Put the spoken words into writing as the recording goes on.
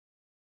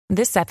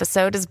This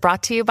episode is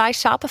brought to you by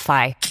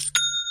Shopify.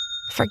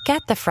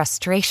 Forget the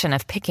frustration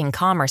of picking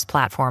commerce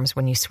platforms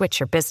when you switch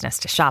your business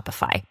to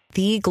Shopify,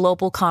 the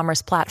global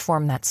commerce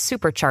platform that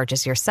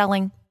supercharges your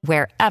selling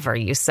wherever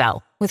you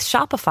sell. With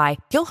Shopify,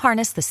 you'll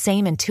harness the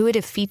same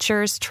intuitive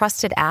features,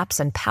 trusted apps,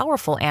 and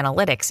powerful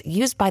analytics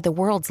used by the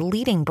world's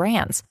leading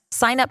brands.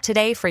 Sign up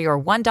today for your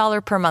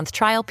 $1 per month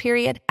trial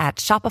period at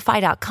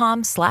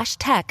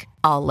shopify.com/tech,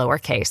 all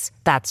lowercase.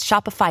 That's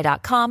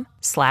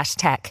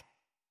shopify.com/tech.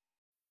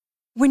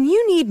 When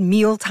you need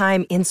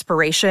mealtime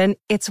inspiration,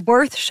 it's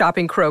worth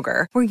shopping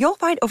Kroger, where you'll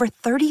find over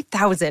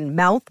 30,000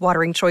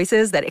 mouth-watering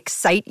choices that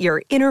excite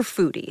your inner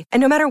foodie. And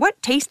no matter what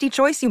tasty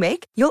choice you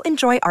make, you'll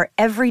enjoy our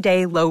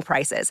everyday low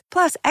prices,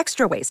 plus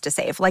extra ways to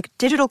save, like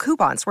digital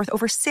coupons worth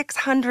over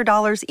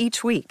 $600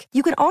 each week.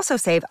 You can also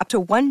save up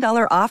to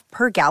 $1 off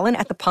per gallon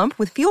at the pump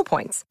with fuel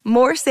points.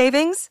 More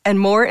savings and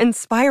more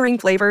inspiring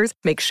flavors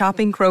make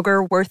shopping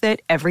Kroger worth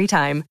it every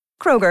time.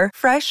 Kroger,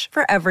 fresh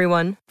for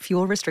everyone.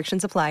 Fuel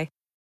restrictions apply.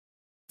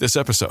 This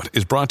episode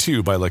is brought to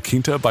you by La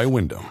Quinta by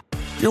Wyndham.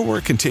 Your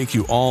work can take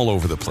you all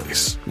over the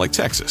place, like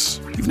Texas.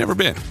 You've never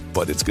been,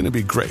 but it's going to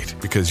be great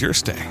because you're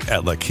staying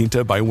at La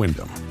Quinta by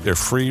Wyndham. Their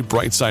free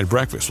Bright Side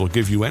breakfast will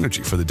give you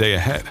energy for the day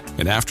ahead.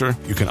 And after,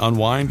 you can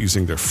unwind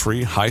using their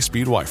free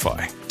high-speed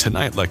Wi-Fi.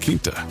 Tonight, La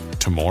Quinta.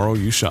 Tomorrow,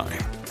 you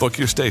shine. Book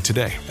your stay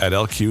today at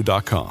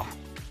lq.com.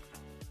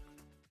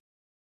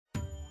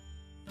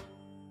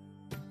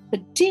 The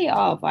day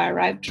of, I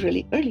arrived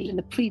really early in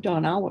the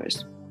pre-dawn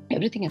hours.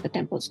 Everything at the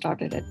temple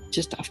started at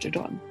just after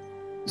dawn.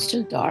 It's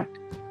still dark.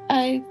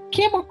 I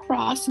came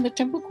across in the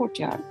temple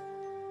courtyard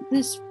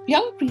this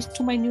young priest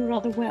whom I knew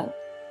rather well.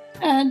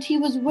 And he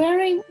was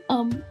wearing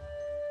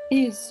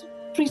his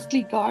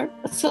priestly garb,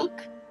 a silk,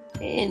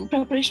 in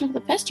preparation for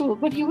the festival,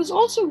 but he was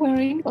also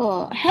wearing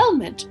a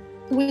helmet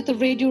with a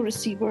radio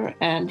receiver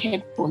and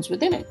headphones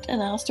within it.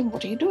 And I asked him,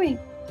 "What are you doing?"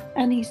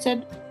 And he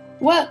said,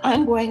 "Well,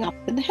 I'm going up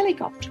in the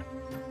helicopter."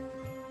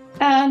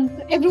 And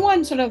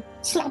everyone sort of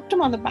slapped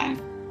him on the back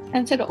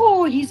and said,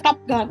 "Oh, he's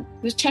Top Gun."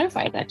 He was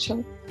terrified,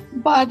 actually,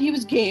 but he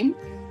was game.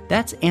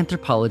 That's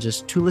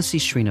anthropologist Tulasi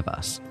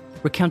Srinivas,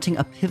 recounting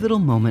a pivotal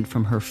moment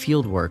from her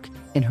fieldwork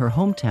in her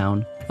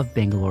hometown of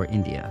Bangalore,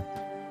 India.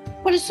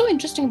 What is so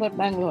interesting about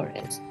Bangalore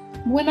is,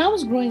 when I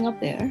was growing up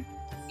there,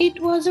 it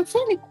was a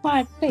fairly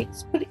quiet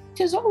place, but it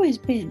has always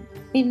been,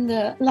 in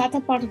the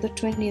latter part of the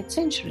 20th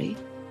century,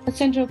 a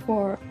center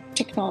for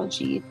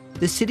technology.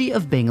 The city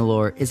of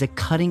Bangalore is a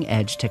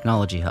cutting-edge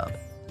technology hub,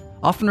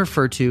 often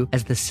referred to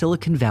as the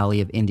Silicon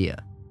Valley of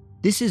India.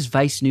 This is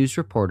Vice News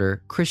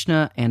reporter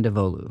Krishna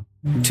Andavolu.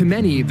 To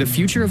many, the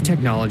future of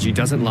technology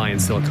doesn't lie in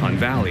Silicon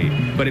Valley,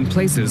 but in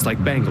places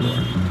like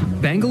Bangalore.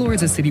 Bangalore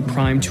is a city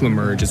primed to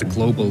emerge as a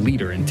global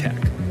leader in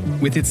tech,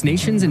 with its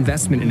nation's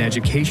investment in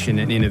education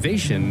and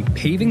innovation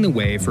paving the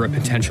way for a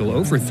potential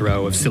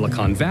overthrow of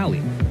Silicon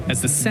Valley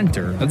as the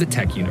center of the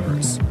tech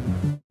universe.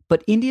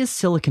 But India's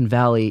Silicon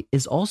Valley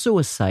is also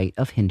a site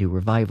of Hindu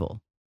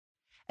revival.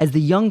 As the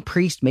young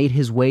priest made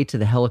his way to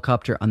the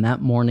helicopter on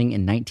that morning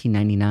in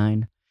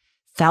 1999,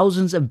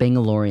 thousands of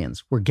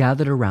Bangaloreans were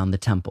gathered around the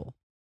temple.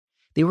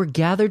 They were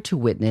gathered to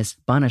witness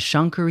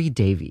Banashankari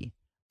Devi,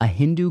 a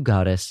Hindu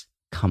goddess,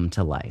 come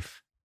to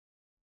life.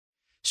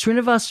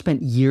 Srinivas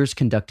spent years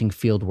conducting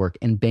fieldwork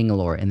in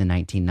Bangalore in the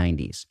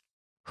 1990s.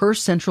 Her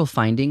central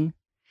finding,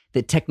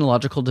 that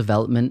technological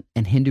development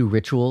and Hindu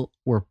ritual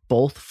were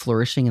both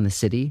flourishing in the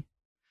city,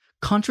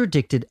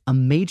 contradicted a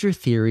major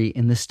theory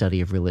in the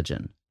study of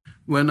religion.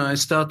 When I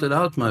started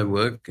out my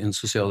work in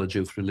sociology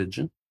of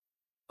religion,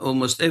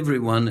 almost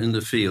everyone in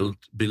the field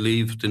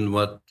believed in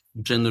what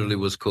generally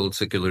was called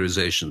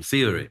secularization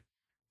theory,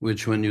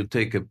 which, when you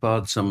take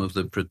apart some of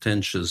the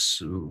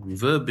pretentious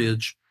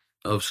verbiage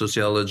of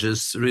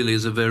sociologists, really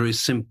is a very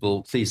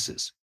simple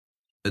thesis.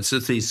 It's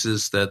a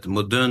thesis that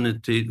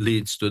modernity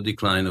leads to a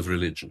decline of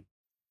religion.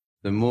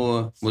 The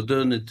more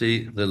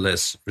modernity, the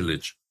less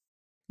religion.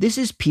 This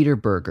is Peter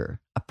Berger,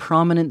 a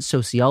prominent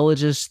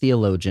sociologist,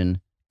 theologian,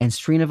 and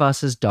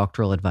Srinivas's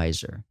doctoral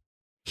advisor.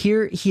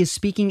 Here, he is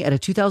speaking at a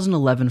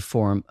 2011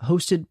 forum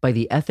hosted by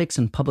the Ethics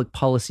and Public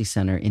Policy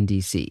Center in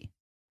D.C.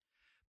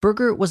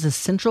 Berger was a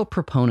central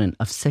proponent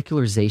of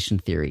secularization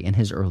theory in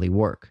his early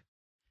work.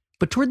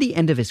 But toward the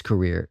end of his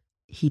career,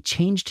 he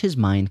changed his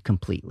mind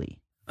completely.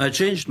 I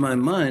changed my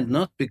mind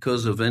not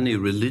because of any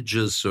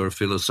religious or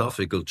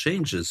philosophical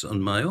changes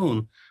on my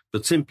own,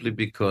 but simply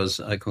because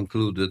I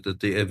concluded that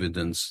the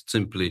evidence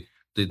simply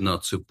did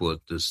not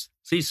support this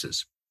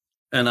thesis.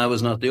 And I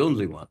was not the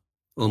only one.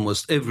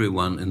 Almost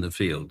everyone in the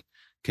field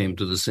came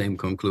to the same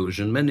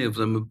conclusion, many of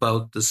them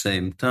about the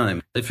same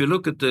time. If you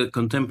look at the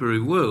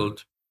contemporary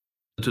world,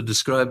 to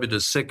describe it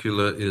as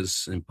secular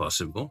is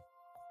impossible.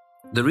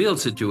 The real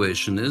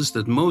situation is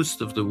that most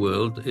of the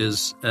world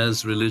is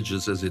as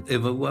religious as it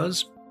ever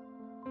was.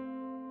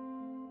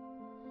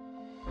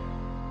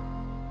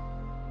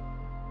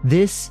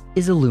 This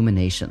is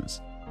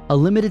Illuminations, a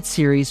limited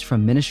series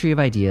from Ministry of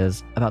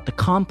Ideas about the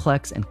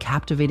complex and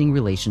captivating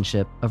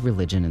relationship of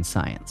religion and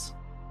science.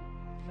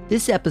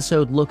 This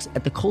episode looks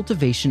at the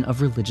cultivation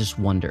of religious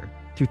wonder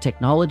through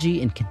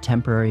technology in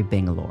contemporary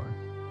Bangalore.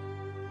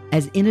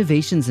 As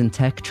innovations in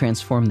tech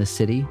transform the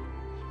city,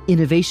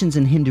 innovations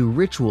in Hindu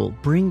ritual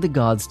bring the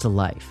gods to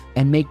life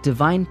and make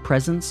divine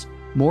presence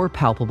more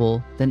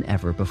palpable than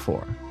ever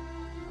before.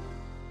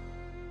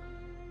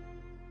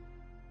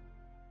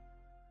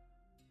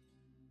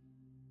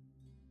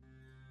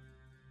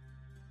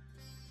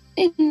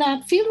 In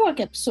that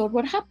fieldwork episode,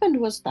 what happened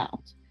was that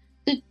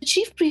the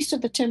chief priest of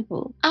the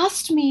temple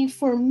asked me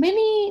for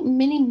many,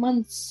 many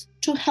months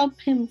to help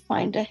him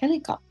find a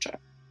helicopter.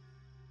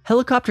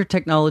 Helicopter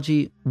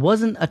technology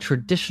wasn't a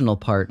traditional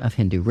part of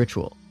Hindu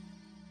ritual.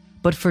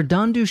 But for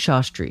Dandu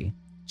Shastri,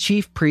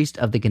 chief priest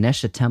of the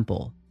Ganesha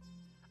temple,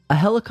 a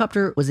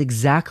helicopter was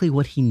exactly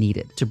what he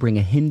needed to bring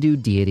a Hindu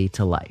deity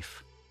to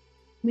life.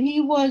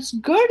 He was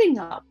girding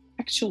up,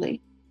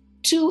 actually,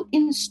 to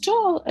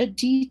install a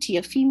deity,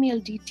 a female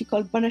deity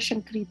called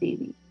Banashankari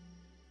Devi.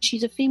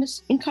 She's a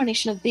famous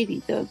incarnation of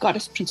Devi, the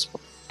goddess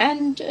principal.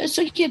 And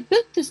so he had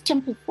built this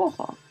temple for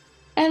her.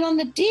 And on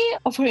the day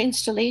of her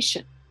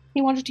installation,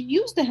 he wanted to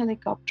use the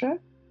helicopter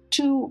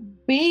to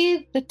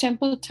bathe the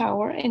temple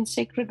tower in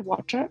sacred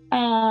water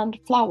and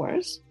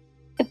flowers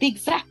at the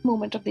exact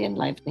moment of the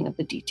enlivening of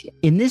the deity.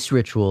 In this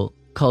ritual,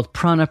 called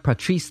Prana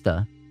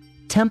Pratristha,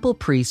 temple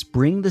priests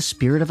bring the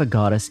spirit of a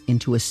goddess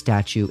into a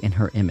statue in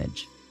her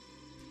image.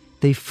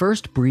 They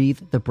first breathe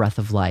the breath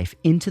of life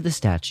into the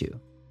statue,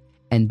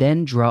 and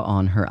then draw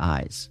on her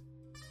eyes.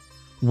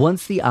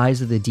 Once the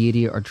eyes of the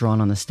deity are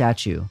drawn on the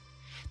statue,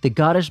 the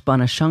goddess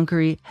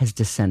Banashankari has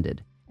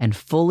descended and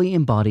fully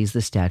embodies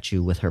the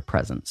statue with her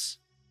presence.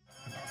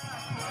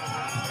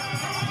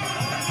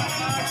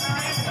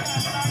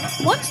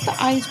 Once the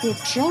eyes were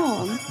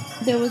drawn,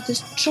 there was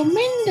this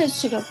tremendous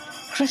sort of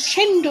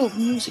crescendo of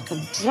music,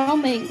 of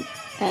drumming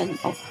and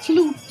of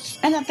flutes.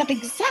 And at that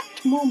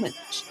exact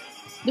moment,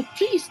 the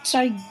priest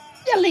started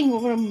yelling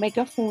over a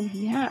megaphone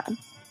he had,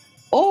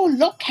 "Oh,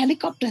 look,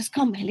 helicopter has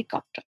come,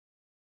 helicopter."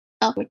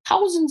 There were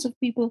thousands of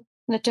people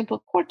in the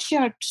temple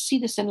courtyard to see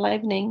this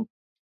enlivening.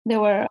 There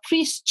were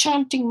priests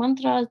chanting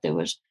mantras, there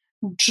was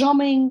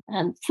drumming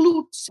and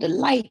flutes, the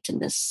light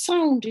and the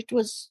sound. It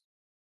was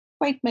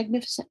quite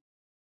magnificent.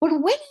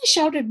 But when he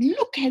shouted,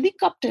 "Look,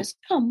 helicopters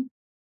come,"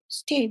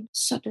 stayed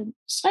sudden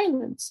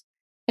silence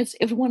as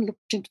everyone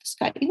looked into the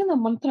sky. Even the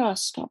mantra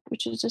stopped,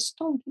 which is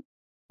astounding.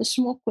 The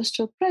smoke was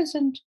still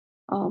present.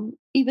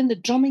 Even the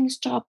drumming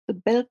stopped, the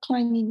bell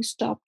clanging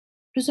stopped.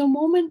 It was a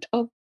moment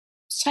of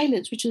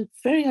silence, which is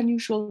very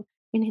unusual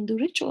in Hindu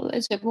ritual,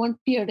 as everyone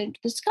peered into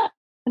the sky.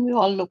 And we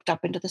all looked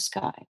up into the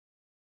sky.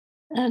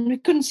 And we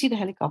couldn't see the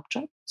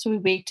helicopter, so we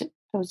waited.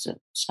 There was a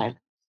silence.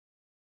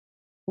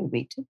 We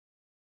waited.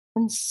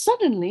 And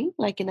suddenly,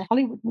 like in a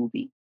Hollywood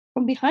movie,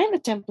 from behind the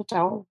temple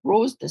tower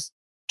rose this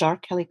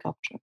dark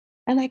helicopter.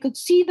 And I could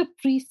see the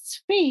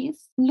priest's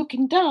face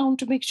looking down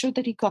to make sure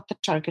that he got the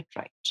target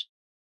right.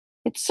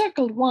 It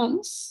circled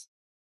once,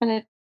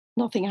 and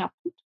nothing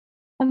happened.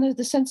 And there's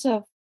the sense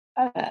of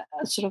a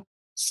sort of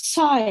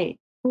sigh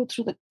go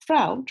through the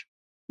crowd.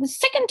 The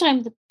second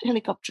time the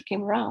helicopter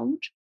came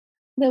around,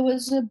 there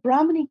was a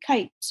Brahmini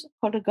kite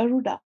called a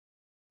Garuda,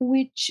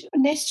 which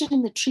nested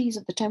in the trees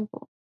of the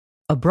temple.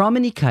 A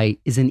Brahmini kite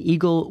is an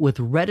eagle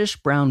with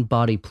reddish-brown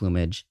body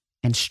plumage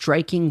and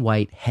striking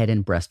white head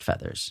and breast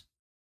feathers.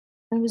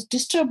 And it was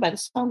disturbed by the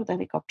sound of the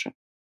helicopter,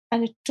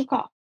 and it took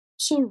off.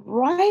 So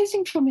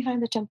rising from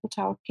behind the temple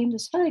tower came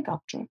this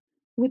helicopter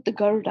with the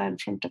Garuda in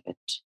front of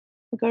it.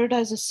 The Garuda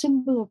is a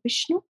symbol of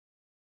Vishnu.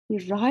 He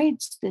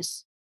rides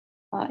this,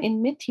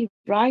 in myth, he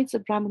rides a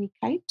Brahmini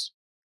kite.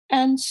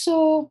 And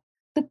so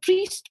the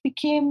priest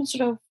became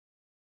sort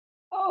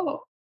of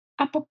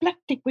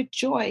apoplectic with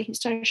joy. He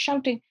started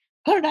shouting,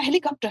 "Garuda,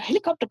 helicopter,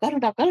 helicopter,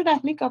 Garuda, Garuda,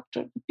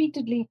 helicopter,"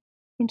 repeatedly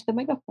into the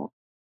megaphone.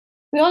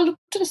 We all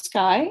looked to the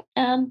sky,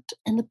 and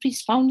the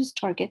priest found his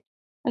target,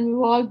 and we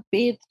were all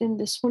bathed in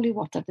this holy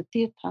water, the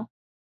tirtha,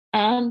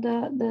 and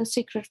the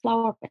sacred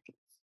flower petals.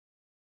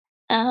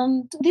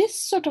 And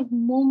this sort of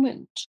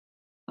moment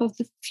of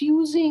the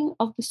fusing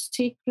of the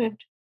sacred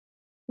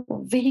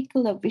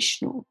vehicle of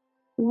Vishnu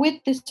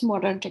with this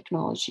modern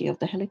technology of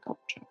the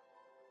helicopter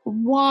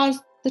was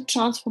the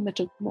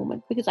transformative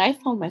moment, because I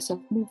found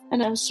myself moved,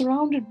 and I was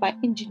surrounded by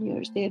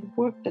engineers. They had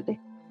worked at the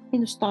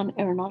Hindustan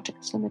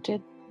Aeronautics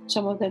Limited.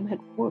 Some of them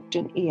had worked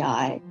in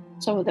AI.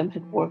 Some of them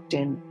had worked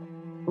in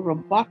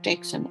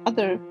robotics and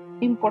other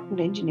important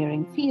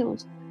engineering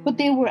fields. But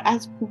they were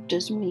as moved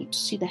as me to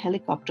see the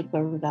helicopter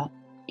Garuda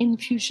in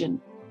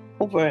fusion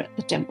over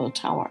the temple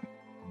tower.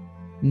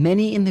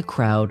 Many in the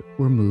crowd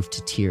were moved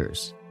to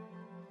tears.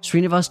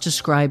 Srinivas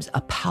describes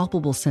a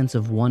palpable sense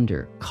of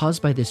wonder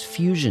caused by this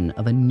fusion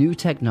of a new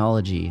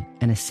technology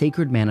and a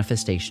sacred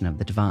manifestation of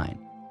the divine.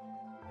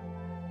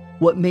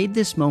 What made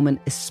this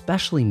moment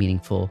especially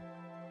meaningful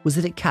was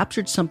that it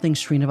captured something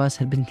Srinivas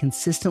had been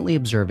consistently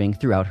observing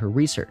throughout her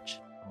research.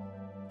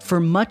 For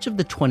much of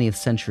the 20th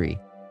century,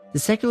 the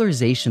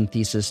secularization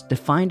thesis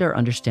defined our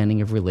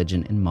understanding of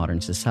religion in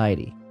modern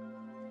society.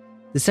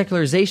 The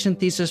secularization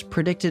thesis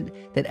predicted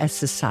that as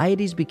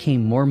societies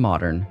became more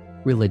modern,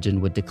 religion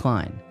would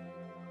decline.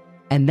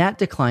 and that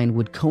decline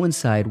would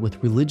coincide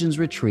with religion's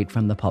retreat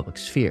from the public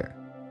sphere.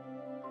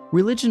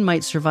 Religion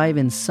might survive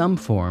in some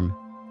form,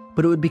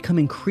 but it would become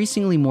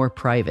increasingly more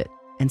private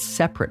and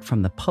separate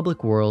from the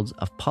public worlds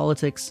of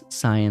politics,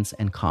 science,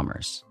 and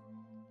commerce.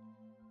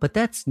 But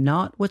that's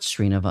not what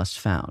Srinivas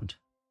found.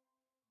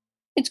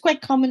 It's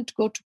quite common to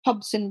go to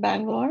pubs in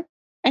Bangalore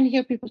and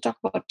hear people talk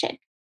about tech.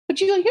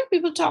 But you'll hear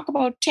people talk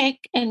about tech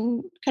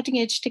and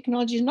cutting-edge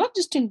technologies, not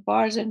just in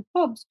bars and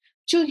pubs,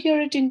 but you'll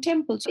hear it in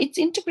temples. It's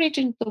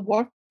integrated into the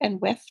warp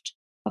and weft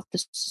of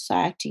the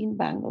society in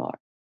Bangalore.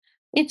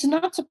 It's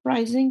not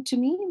surprising to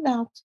me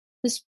that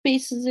the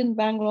spaces in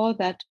Bangalore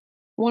that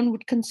one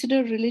would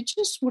consider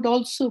religious would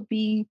also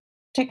be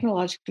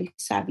technologically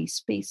savvy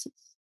spaces.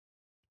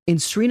 In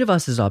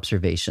Srinivas's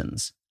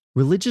observations,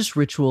 religious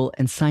ritual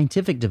and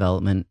scientific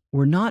development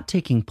were not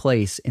taking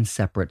place in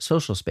separate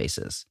social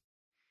spaces.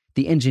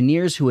 The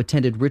engineers who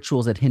attended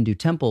rituals at Hindu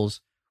temples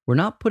were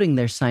not putting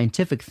their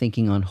scientific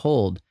thinking on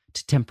hold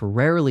to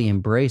temporarily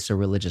embrace a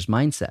religious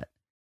mindset.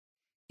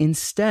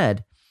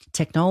 Instead,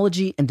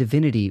 technology and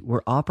divinity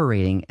were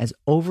operating as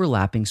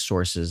overlapping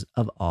sources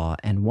of awe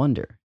and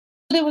wonder.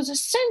 There was a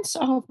sense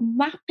of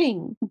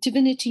mapping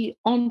divinity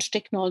onto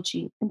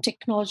technology and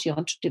technology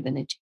onto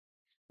divinity,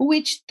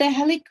 which the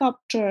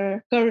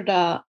helicopter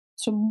Garuda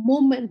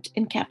moment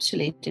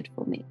encapsulated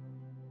for me.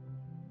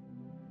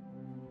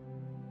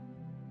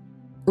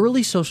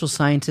 Early social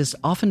scientists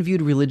often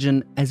viewed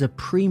religion as a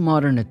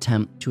pre-modern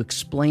attempt to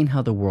explain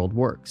how the world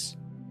works,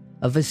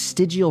 a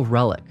vestigial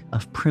relic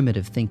of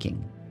primitive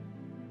thinking.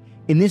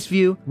 In this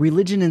view,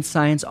 religion and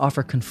science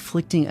offer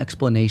conflicting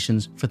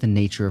explanations for the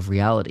nature of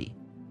reality.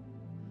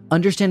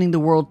 Understanding the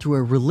world through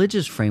a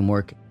religious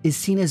framework is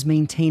seen as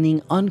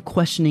maintaining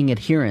unquestioning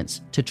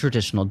adherence to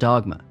traditional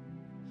dogma,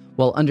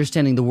 while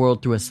understanding the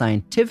world through a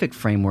scientific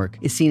framework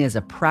is seen as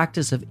a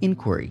practice of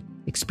inquiry,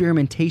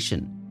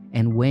 experimentation,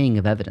 and weighing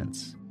of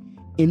evidence.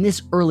 In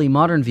this early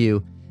modern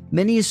view,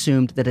 many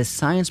assumed that as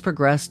science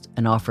progressed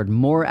and offered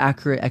more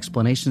accurate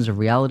explanations of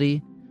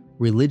reality,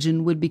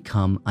 religion would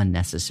become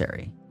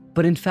unnecessary.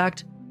 But in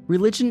fact,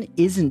 religion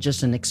isn't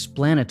just an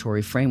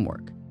explanatory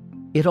framework.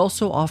 It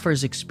also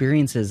offers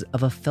experiences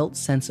of a felt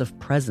sense of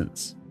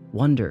presence,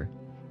 wonder,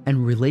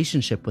 and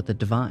relationship with the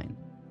divine,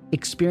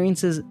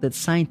 experiences that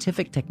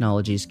scientific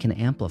technologies can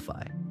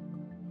amplify.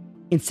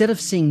 Instead of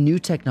seeing new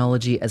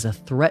technology as a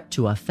threat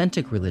to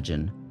authentic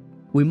religion,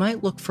 we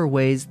might look for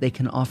ways they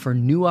can offer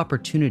new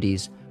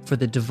opportunities for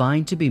the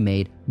divine to be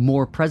made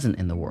more present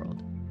in the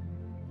world.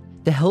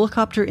 The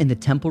helicopter in the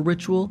temple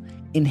ritual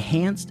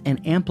enhanced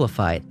and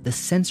amplified the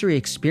sensory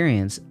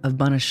experience of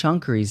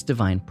Banashankari's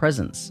divine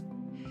presence,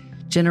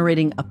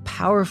 generating a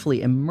powerfully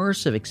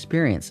immersive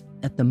experience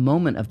at the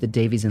moment of the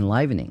Devi's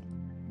enlivening,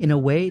 in a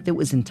way that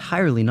was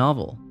entirely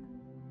novel.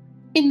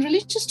 In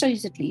religious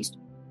studies, at least,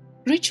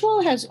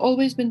 ritual has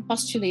always been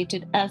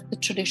postulated as the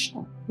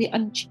traditional, the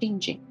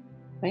unchanging,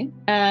 right?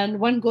 And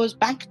one goes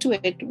back to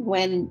it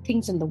when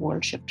things in the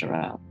world shift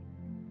around.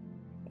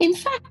 In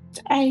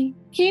fact, I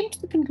came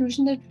to the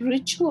conclusion that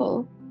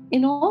ritual,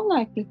 in all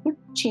likelihood,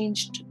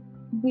 changed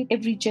with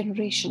every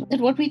generation.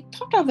 That what we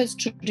thought of as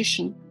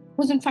tradition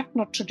was in fact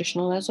not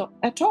traditional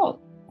at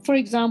all. For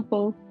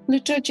example,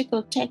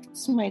 liturgical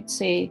texts might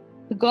say,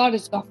 the god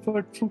is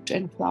offered fruit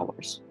and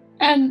flowers.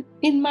 And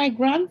in my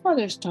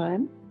grandfather's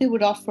time, they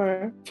would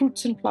offer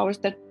fruits and flowers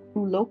that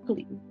grew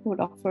locally. They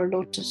would offer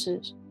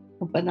lotuses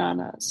or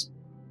bananas.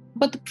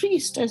 But the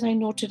priest, as I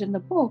noted in the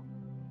book,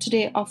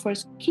 today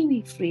offers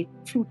kiwi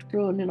fruit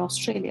grown in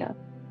Australia,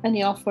 and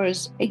he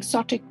offers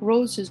exotic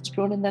roses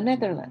grown in the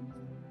Netherlands.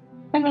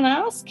 And when I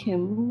ask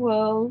him,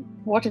 well,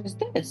 what is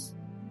this?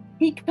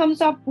 He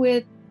comes up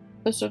with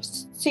a sort of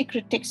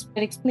sacred text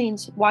that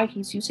explains why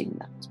he's using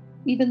that,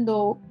 even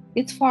though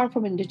it's far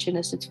from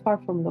indigenous, it's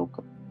far from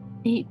local.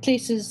 He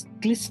places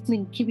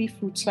glistening kiwi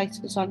fruit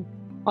slices on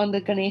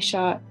the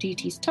Ganesha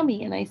deity's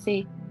tummy, and I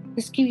say,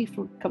 this kiwi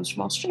fruit comes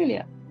from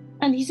Australia.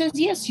 And he says,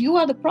 yes, you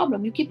are the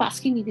problem. You keep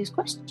asking me these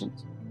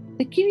questions.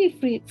 The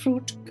kiwi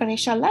fruit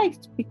Ganesha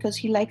likes because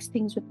he likes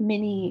things with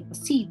many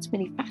seeds,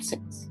 many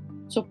facets.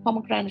 So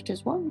pomegranate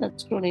is one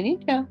that's grown in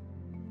India.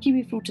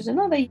 Kiwi fruit is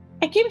another.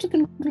 I came to the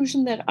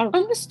conclusion that our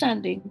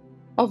understanding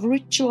of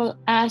ritual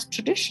as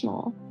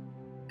traditional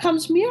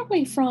comes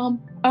merely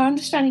from our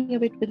understanding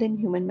of it within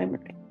human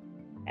memory.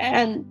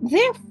 And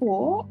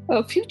therefore,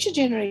 a future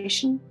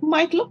generation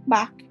might look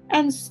back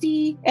and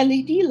see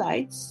LED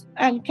lights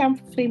and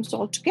camphor flames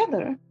all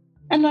together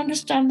and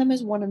understand them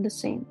as one and the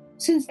same,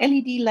 since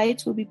LED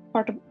lights will be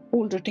part of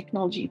older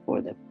technology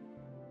for them.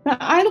 Now,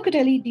 I look at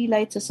LED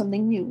lights as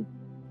something new,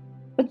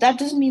 but that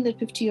doesn't mean that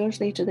 50 years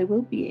later there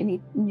will be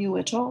any new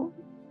at all.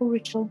 The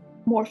ritual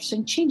morphs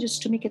and changes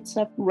to make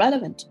itself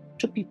relevant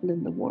to people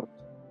in the world.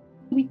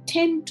 We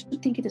tend to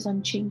think it is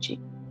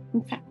unchanging.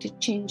 In fact, it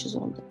changes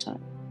all the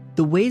time.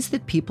 The ways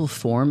that people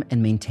form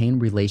and maintain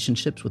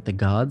relationships with the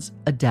gods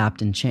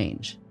adapt and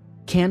change.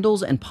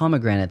 Candles and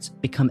pomegranates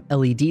become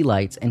LED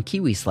lights and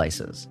kiwi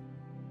slices.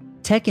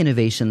 Tech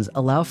innovations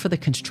allow for the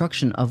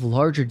construction of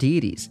larger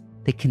deities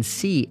that can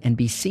see and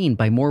be seen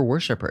by more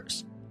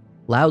worshippers,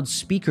 Loud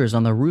speakers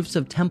on the roofs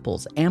of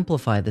temples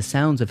amplify the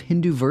sounds of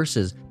Hindu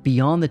verses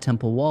beyond the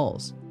temple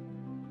walls.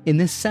 In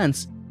this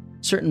sense,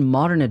 certain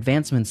modern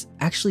advancements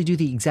actually do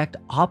the exact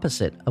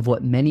opposite of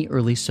what many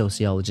early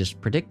sociologists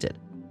predicted.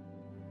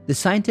 The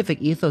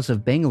scientific ethos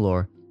of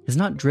Bangalore has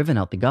not driven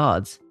out the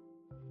gods.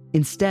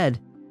 Instead,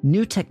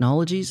 new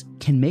technologies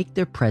can make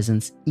their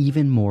presence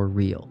even more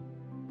real.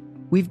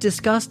 We've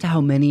discussed how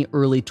many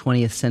early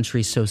 20th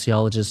century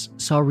sociologists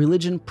saw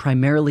religion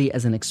primarily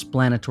as an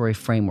explanatory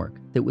framework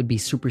that would be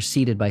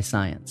superseded by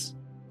science.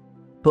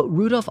 But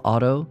Rudolf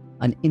Otto,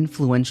 an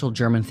influential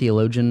German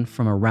theologian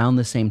from around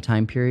the same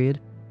time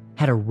period,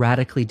 had a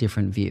radically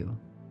different view.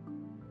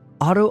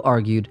 Otto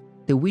argued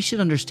that we should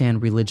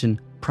understand religion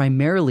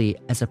primarily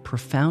as a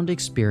profound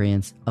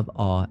experience of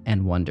awe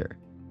and wonder.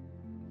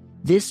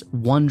 This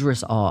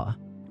wondrous awe,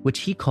 which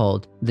he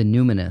called the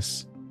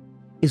numinous,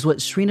 is what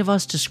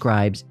Srinivas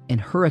describes in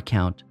her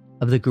account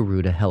of the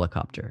Garuda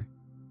helicopter.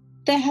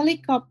 The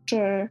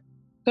helicopter,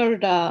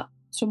 Garuda,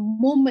 it's a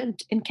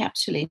moment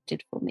encapsulated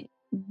for me.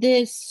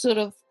 This sort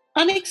of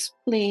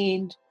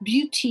unexplained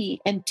beauty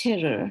and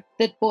terror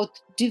that both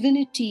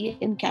divinity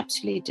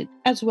encapsulated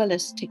as well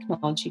as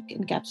technology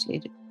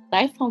encapsulated.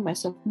 I found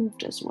myself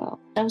moved as well.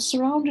 I was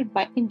surrounded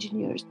by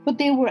engineers, but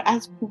they were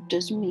as moved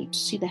as me to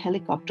see the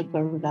helicopter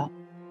Garuda.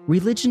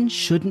 Religion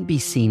shouldn't be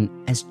seen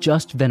as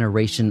just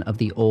veneration of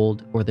the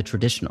old or the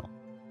traditional.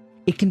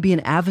 It can be an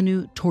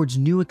avenue towards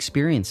new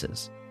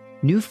experiences,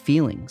 new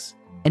feelings,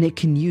 and it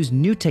can use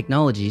new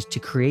technologies to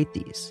create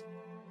these.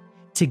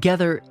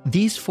 Together,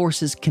 these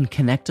forces can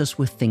connect us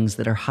with things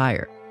that are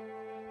higher,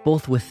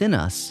 both within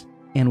us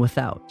and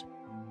without,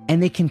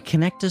 and they can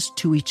connect us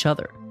to each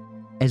other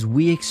as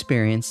we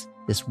experience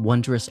this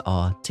wondrous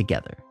awe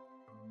together.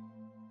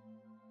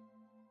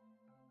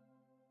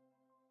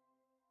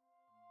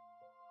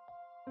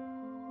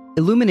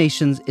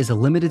 Illuminations is a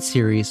limited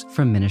series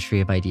from Ministry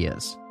of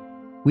Ideas.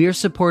 We are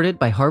supported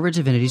by Harvard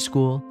Divinity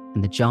School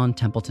and the John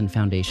Templeton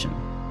Foundation.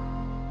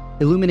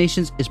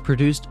 Illuminations is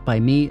produced by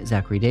me,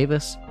 Zachary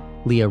Davis,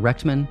 Leah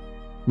Rechtman,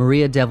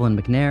 Maria Devlin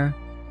McNair,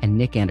 and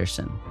Nick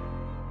Anderson.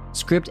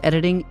 Script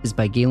editing is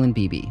by Galen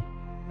Beebe.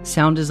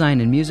 Sound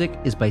design and music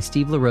is by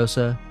Steve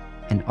LaRosa,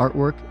 and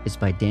artwork is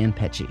by Dan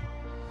Pecci.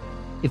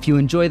 If you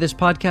enjoy this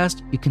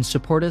podcast, you can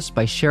support us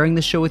by sharing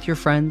the show with your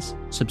friends,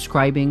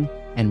 subscribing,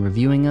 and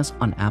reviewing us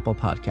on Apple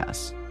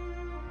Podcasts.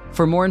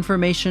 For more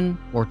information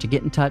or to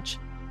get in touch,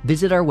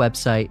 visit our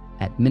website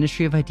at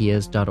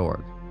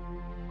ministryofideas.org.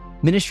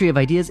 Ministry of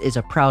Ideas is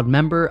a proud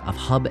member of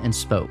Hub and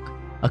Spoke,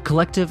 a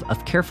collective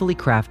of carefully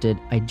crafted,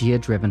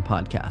 idea-driven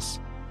podcasts.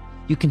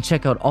 You can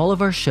check out all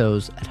of our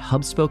shows at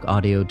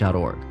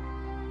hubspokeaudio.org.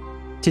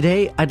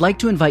 Today, I'd like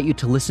to invite you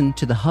to listen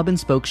to the Hub and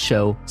Spoke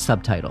show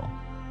Subtitle.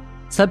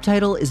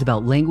 Subtitle is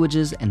about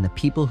languages and the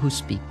people who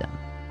speak them.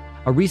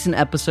 A recent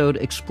episode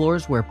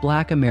explores where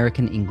Black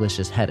American English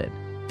is headed.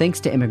 Thanks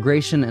to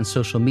immigration and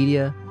social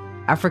media,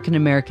 African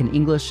American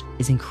English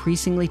is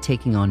increasingly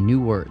taking on new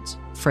words,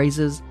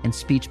 phrases, and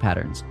speech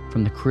patterns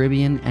from the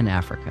Caribbean and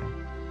Africa.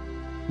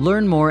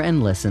 Learn more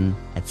and listen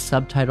at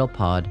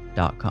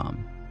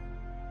subtitlepod.com.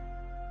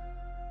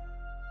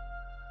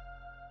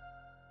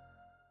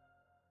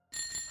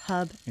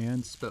 Hub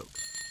and Spoke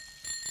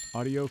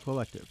Audio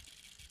Collective.